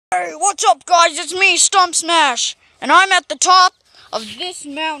Hey, what's up, guys? It's me, Stump Smash, and I'm at the top of this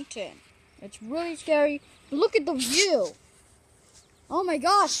mountain. It's really scary. Look at the view. Oh my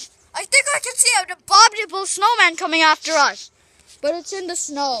gosh. I think I can see an abominable snowman coming after us, but it's in the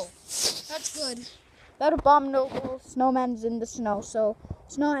snow. That's good. That abominable snowman's in the snow, so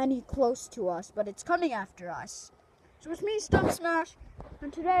it's not any close to us, but it's coming after us. So it's me, Stump Smash,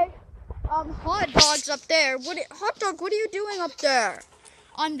 and today, Hot Dog's up there. Hot Dog, what are you doing up there?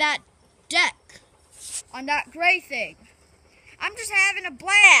 On that deck, on that gray thing. I'm just having a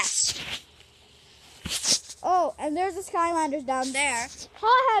blast. Oh, and there's the Skylanders down there.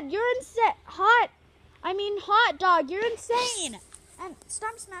 Hothead, you're insane. Hot Dog, you're insane. And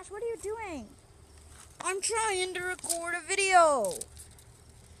Stump Smash, what are you doing? I'm trying to record a video.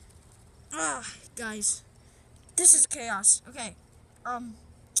 Guys, this is chaos. Okay,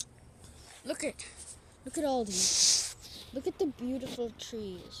 look at all these. Look at the beautiful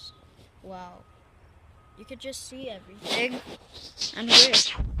trees. Wow. You could just see everything. And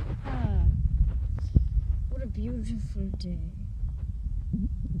what a beautiful day.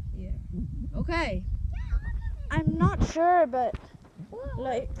 Yeah. Okay. I'm not sure, but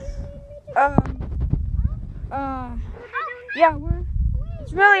yeah,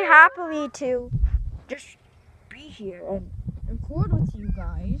 it's really happy to just be here and record with you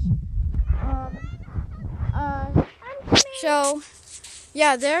guys. So,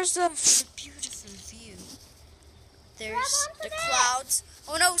 yeah, there's the beautiful view. There's the clouds.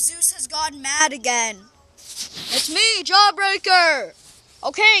 Oh no, Zeus has gotten mad again. It's me, Jawbreaker.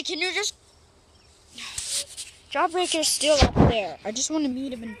 Okay, can you just... Jawbreaker's still up there. I just want to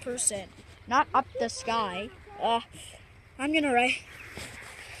meet him in person. Not up the sky. I'm gonna write...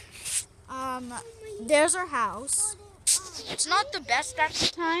 There's our house. It's not the best at the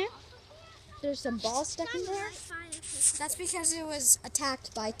time. There's some balls stuck in there. That's because it was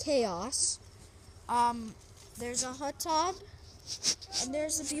attacked by chaos. There's a hot tub, and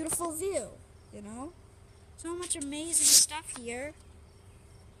there's a beautiful view, you know? So much amazing stuff here.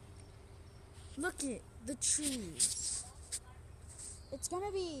 Look at the trees. It's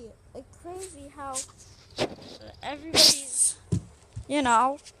gonna be like crazy how everybody's, you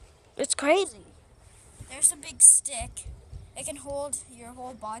know, it's crazy. There's a big stick. It can hold your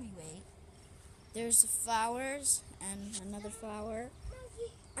whole body weight. There's the flowers and another flower.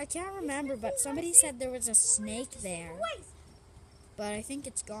 I can't remember, but somebody said there was a snake there. But I think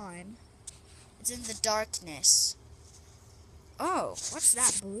it's gone. It's in the darkness. Oh, what's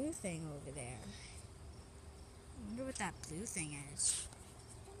that blue thing over there? I wonder what that blue thing is.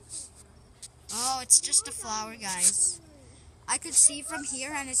 Oh, it's just a flower, guys. I could see from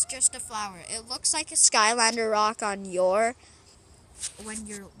here and it's just a flower. It looks like a Skylander rock on when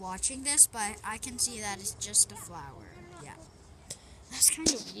you're watching this, but I can see that it's just a flower. Yeah. That's kind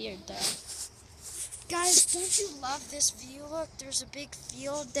of weird, though. Guys, don't you love this view? Look, there's a big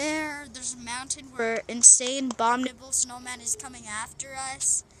field there. There's a mountain where insane, abominable snowman is coming after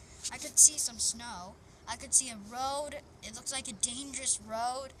us. I could see some snow. I could see a road. It looks like a dangerous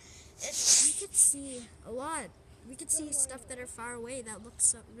road. We could see a lot. We could see stuff that are far away that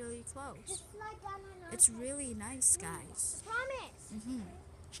looks really close. It's really nice, guys.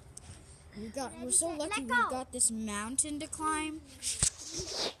 We're so lucky we got this mountain to climb.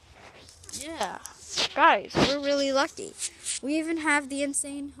 Yeah, guys, we're really lucky. We even have the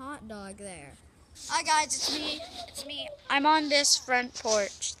insane hot dog there. Hi guys, it's me. I'm on this front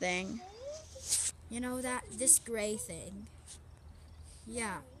porch thing. You know this gray thing?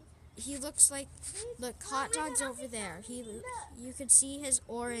 Yeah. He looks like, look, Hot Dog's over there. You could see his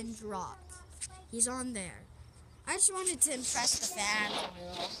orange rock. He's on there. I just wanted to impress the fans a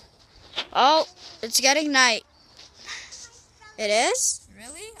little. Oh, it's getting night. It is?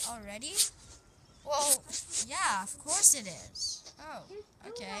 Really? Already? Well, yeah, of course it is. Oh,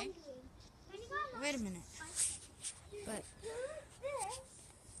 okay. Wait a minute. But,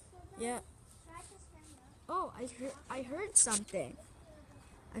 yeah. Oh, I heard something.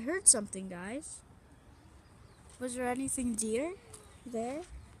 I heard something, guys. Was there anything deer there?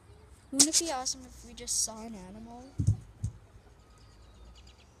 Wouldn't it be awesome if we just saw an animal?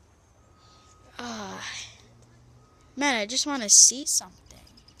 Man, I just want to see something.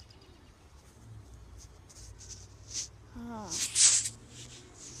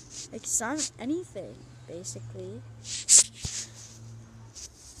 Like anything, basically.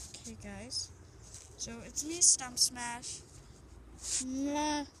 Okay, guys. So it's me, Stump Smash.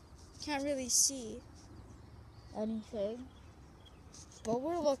 Nah, can't really see anything. But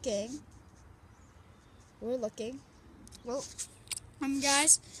we're looking. Well,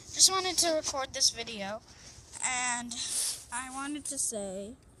 guys, just wanted to record this video. And I wanted to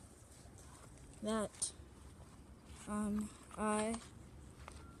say that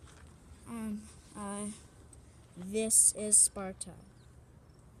this is Sparta.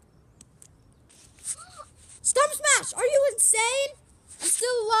 Stump Smash! Are you insane? I'm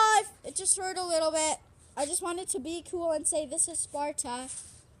still alive. It just hurt a little bit. I just wanted to be cool and say this is Sparta.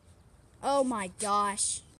 Oh my gosh.